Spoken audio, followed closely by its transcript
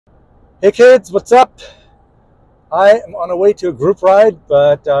Hey kids, what's up? I am on a way to a group ride,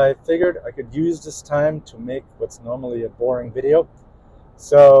 but I figured I could use this time to make what's normally a boring video.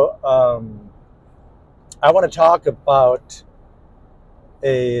 So I want to talk about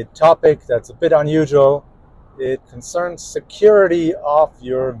a topic that's a bit unusual. It concerns security of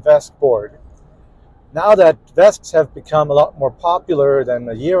your VESC board. Now that VESCs have become a lot more popular than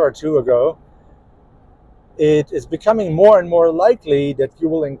a year or two ago, it is becoming more and more likely that you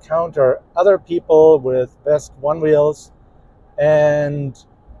will encounter other people with VESC Onewheels, and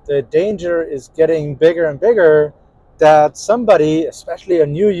the danger is getting bigger and bigger that somebody, especially a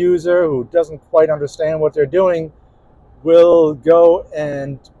new user who doesn't quite understand what they're doing, will go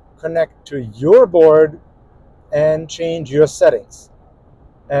and connect to your board and change your settings.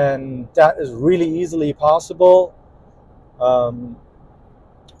 And that is really easily possible.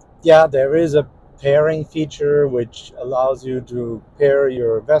 Yeah, there is a pairing feature which allows you to pair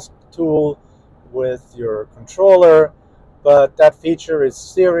your VESC tool with your controller, but that feature is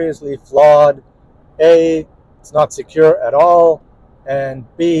seriously flawed. A, it's not secure at all, and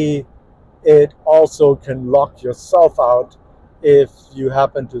B, it also can lock yourself out if you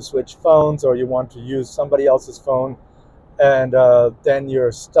happen to switch phones or you want to use somebody else's phone, and then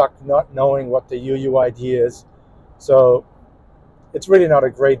you're stuck not knowing what the UUID is. So it's really not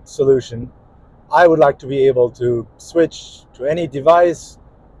a great solution. I would like to be able to switch to any device,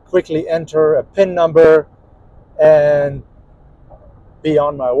 quickly enter a PIN number, and be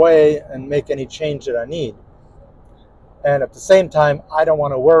on my way and make any change that I need. And at the same time, I don't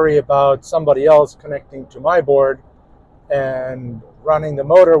want to worry about somebody else connecting to my board and running the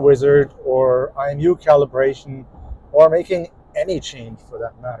motor wizard or IMU calibration or making any change for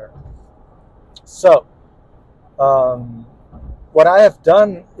that matter. So what I have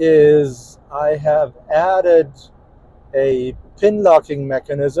done is I have added a pin locking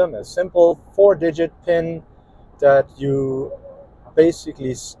mechanism, a simple 4-digit pin that you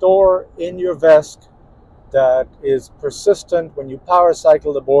basically store in your VESC that is persistent when you power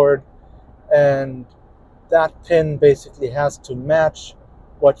cycle the board, and that pin basically has to match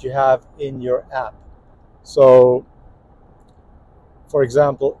what you have in your app. So for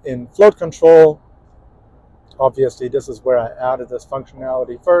example, in float control, obviously this is where I added this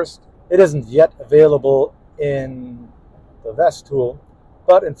functionality first. It isn't yet available in the VESC tool,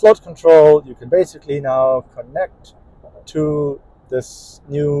 but in float control you can basically now connect to this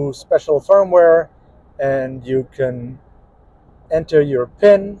new special firmware and you can enter your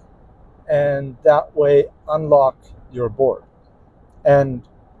PIN and that way unlock your board. And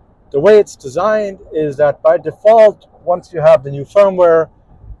the way it's designed is that by default, once you have the new firmware,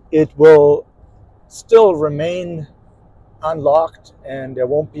 it will still remain unlocked and there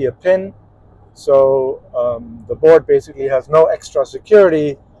won't be a PIN. So the board basically has no extra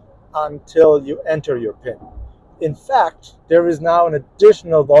security until you enter your PIN. In fact, there is now an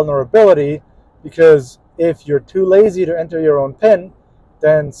additional vulnerability, because if you're too lazy to enter your own PIN,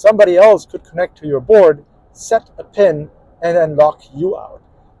 then somebody else could connect to your board, set a PIN, and then lock you out.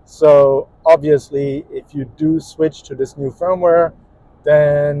 So obviously, if you do switch to this new firmware,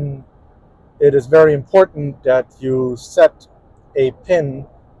 then it is very important that you set a PIN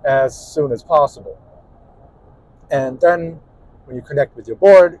as soon as possible. And then when you connect with your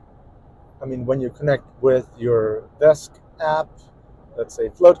board, when you connect with your VESC app, let's say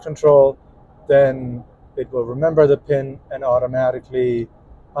float control, then it will remember the PIN and automatically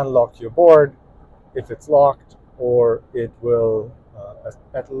unlock your board if it's locked, or it will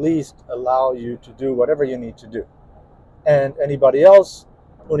at least allow you to do whatever you need to do. And anybody else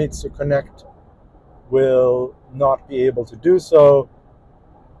who needs to connect will not be able to do so.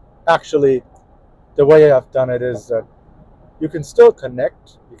 Actually, the way I've done it is that you can still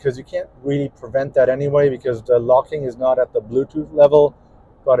connect, because you can't really prevent that anyway, because the locking is not at the Bluetooth level,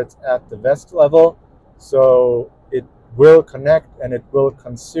 but it's at the VESC level. So it will connect and it will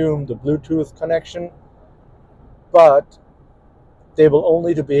consume the Bluetooth connection, but they will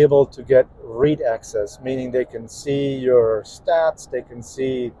only be able to get read access, meaning they can see your stats, they can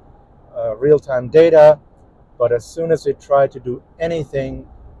see real-time data, but as soon as they try to do anything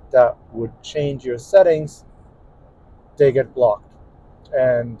that would change your settings, they get blocked,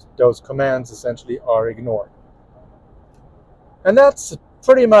 and those commands essentially are ignored. And that's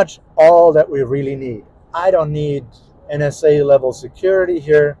pretty much all that we really need. I don't need NSA level security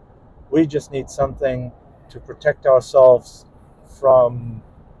here. We just need something to protect ourselves from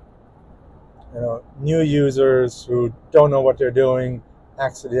new users who don't know what they're doing,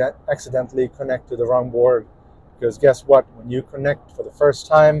 accidentally connect to the wrong board. Because guess what? When you connect for the first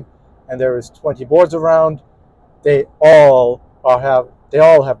time and there is 20 boards around, they all have they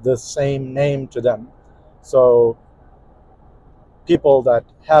all have the same name to them. So people that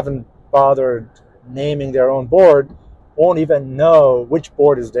haven't bothered naming their own board won't even know which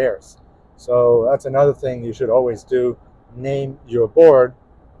board is theirs. So that's another thing you should always do: name your board.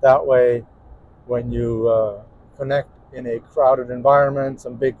 That way, when you connect in a crowded environment,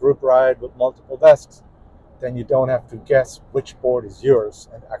 some big group ride with multiple VESCs, then you don't have to guess which board is yours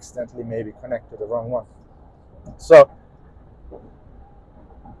and accidentally maybe connect to the wrong one. So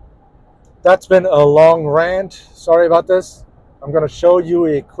that's been a long rant. Sorry about this. I'm going to show you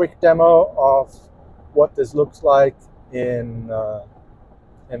a quick demo of what this looks like in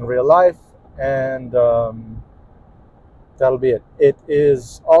real life, and that'll be it.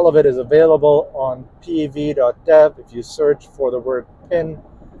 All of it is available on pev.dev. If you search for the word pin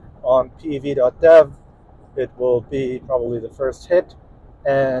on pev.dev, it will be probably the first hit,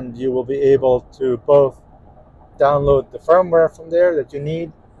 and you will be able to both download the firmware from there that you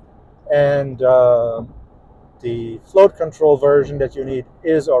need, and the float control version that you need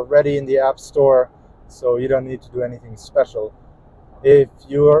is already in the App Store, so you don't need to do anything special. If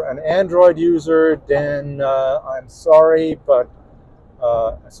you're an Android user, then I'm sorry, but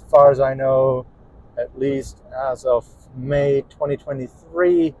as far as I know, at least as of May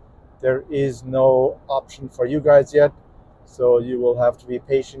 2023, there is no option for you guys yet. So you will have to be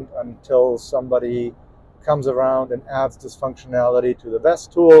patient until somebody comes around and adds this functionality to the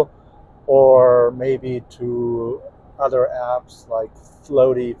VESC tool, or maybe to other apps like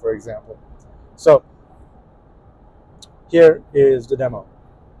Floaty, for example. So here is the demo.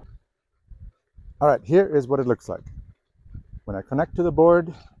 All right, here is what it looks like. When I connect to the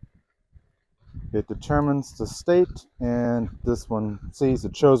board, it determines the state, and this one, sees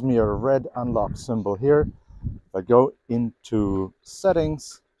it shows me a red unlock symbol here. If I go into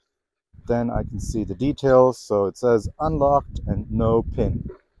settings, then I can see the details. So it says unlocked and no pin.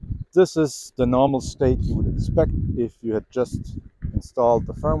 This is the normal state you would expect if you had just installed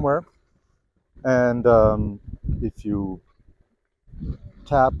the firmware. And if you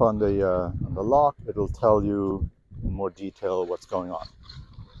tap on the lock, it'll tell you in more detail what's going on.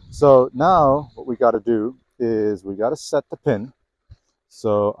 So now what we got to do is we got to set the pin.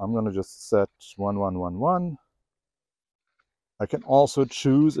 So I'm going to just set 1111. I can also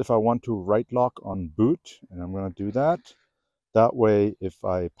choose if I want to right lock on boot, and I'm going to do that. That way, if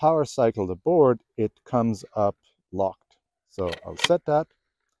I power cycle the board, it comes up locked. So I'll set that.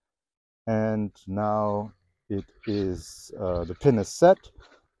 And now it is, the pin is set,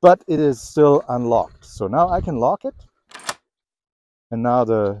 but it is still unlocked. So now I can lock it. And now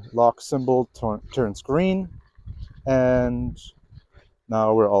the lock symbol turns green. And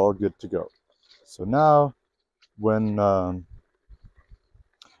now we're all good to go. So now whenever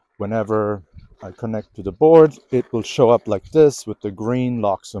I connect to the board, it will show up like this with the green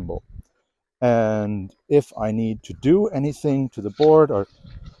lock symbol. And if I need to do anything to the board, or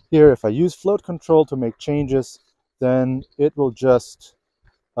here, if I use float control to make changes, then it will just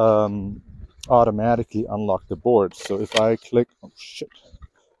automatically unlock the board. So if I click, oh shit,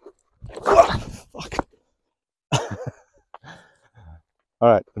 fuck. All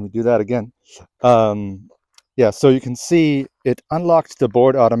right, let me do that again. Yeah, so you can see it unlocked the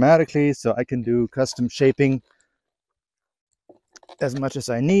board automatically, so I can do custom shaping as much as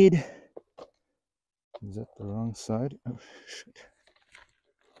I need. Is that the wrong side? Oh shit.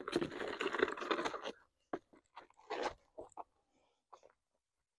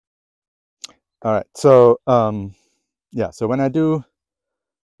 All right, so yeah, so when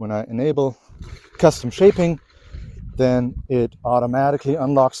I enable custom shaping, then it automatically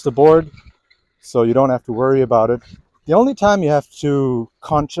unlocks the board, so you don't have to worry about it. The only time you have to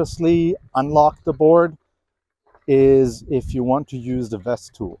consciously unlock the board is if you want to use the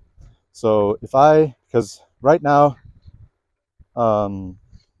VESC tool. So because right now,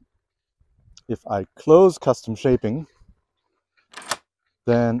 if I close custom shaping,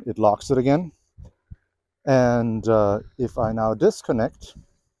 then it locks it again. And if I now disconnect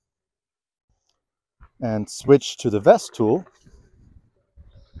and switch to the VESC tool,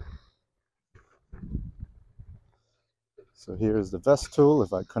 so here's the VESC tool.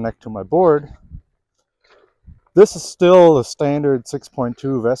 If I connect to my board, this is still a standard 6.2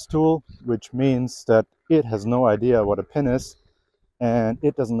 VESC tool, which means that it has no idea what a pin is, and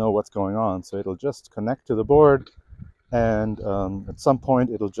it doesn't know what's going on. So it'll just connect to the board, and at some point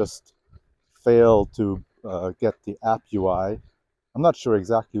it'll just fail to get the app UI. I'm not sure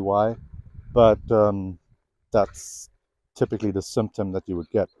exactly why, but that's typically the symptom that you would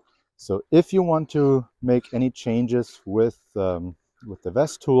get. So if you want to make any changes with the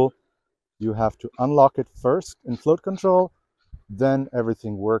VESC tool, you have to unlock it first in float control, then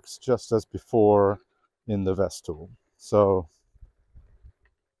everything works just as before in the VESC tool. So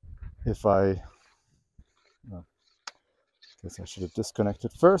if I guess I should have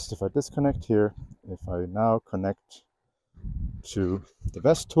disconnected first. If I disconnect here, if I now connect to the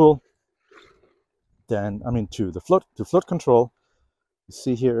VESC tool, then to the float control, you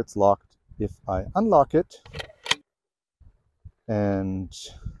see here it's locked. If I unlock it and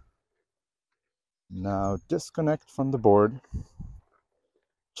now disconnect from the board,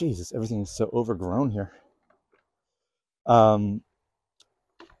 Jesus, everything is so overgrown here.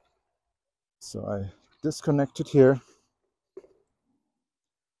 So I disconnected here,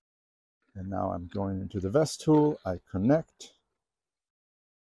 and now I'm going into the VESC tool. I connect,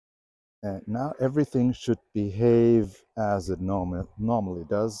 and now everything should behave as it normally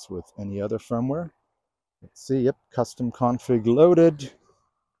does with any other firmware. Let's see, yep, custom config loaded.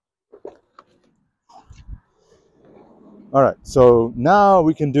 All right, so now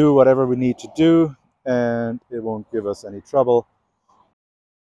we can do whatever we need to do, and it won't give us any trouble.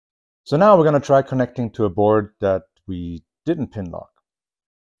 So now we're going to try connecting to a board that we didn't pin lock.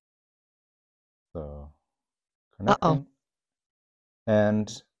 So connecting.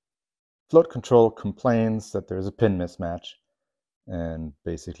 And float control complains that there's a pin mismatch and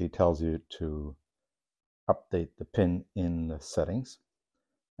basically tells you to update the pin in the settings.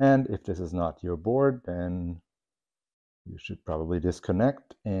 And if this is not your board, then you should probably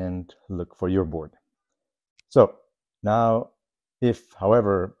disconnect and look for your board. So now, if,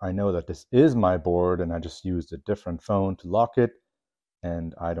 however, I know that this is my board and I just used a different phone to lock it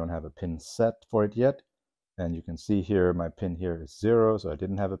and I don't have a pin set for it yet, and you can see here my pin here is 0, so I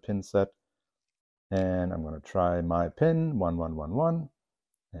didn't have a pin set. And I'm going to try my pin 1111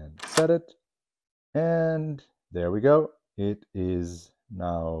 and set it. And there we go. It is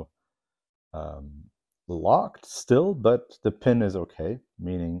now locked still, but the pin is okay,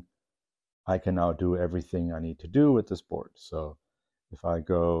 meaning I can now do everything I need to do with this board. So if I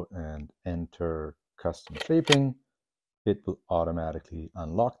go and enter custom shaping, it will automatically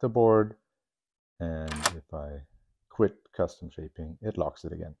unlock the board. And if I quit custom shaping, it locks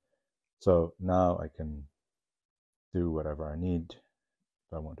it again. So now I can do whatever I need.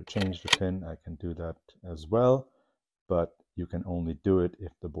 If I want to change the pin, I can do that as well, but you can only do it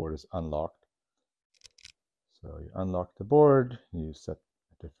if the board is unlocked. So you unlock the board, you set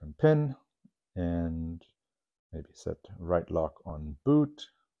a different pin, and maybe set right lock on boot.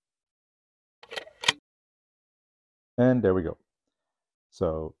 And there we go.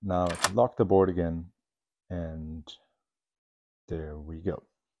 So now I can lock the board again, and there we go.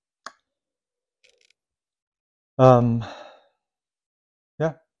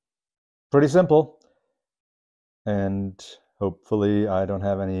 Yeah, pretty simple. And hopefully I don't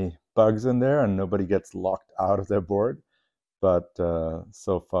have any bugs in there and nobody gets locked out of their board. But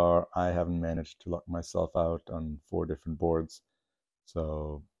so far I haven't managed to lock myself out on 4 different boards.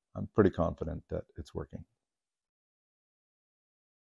 So I'm pretty confident that it's working.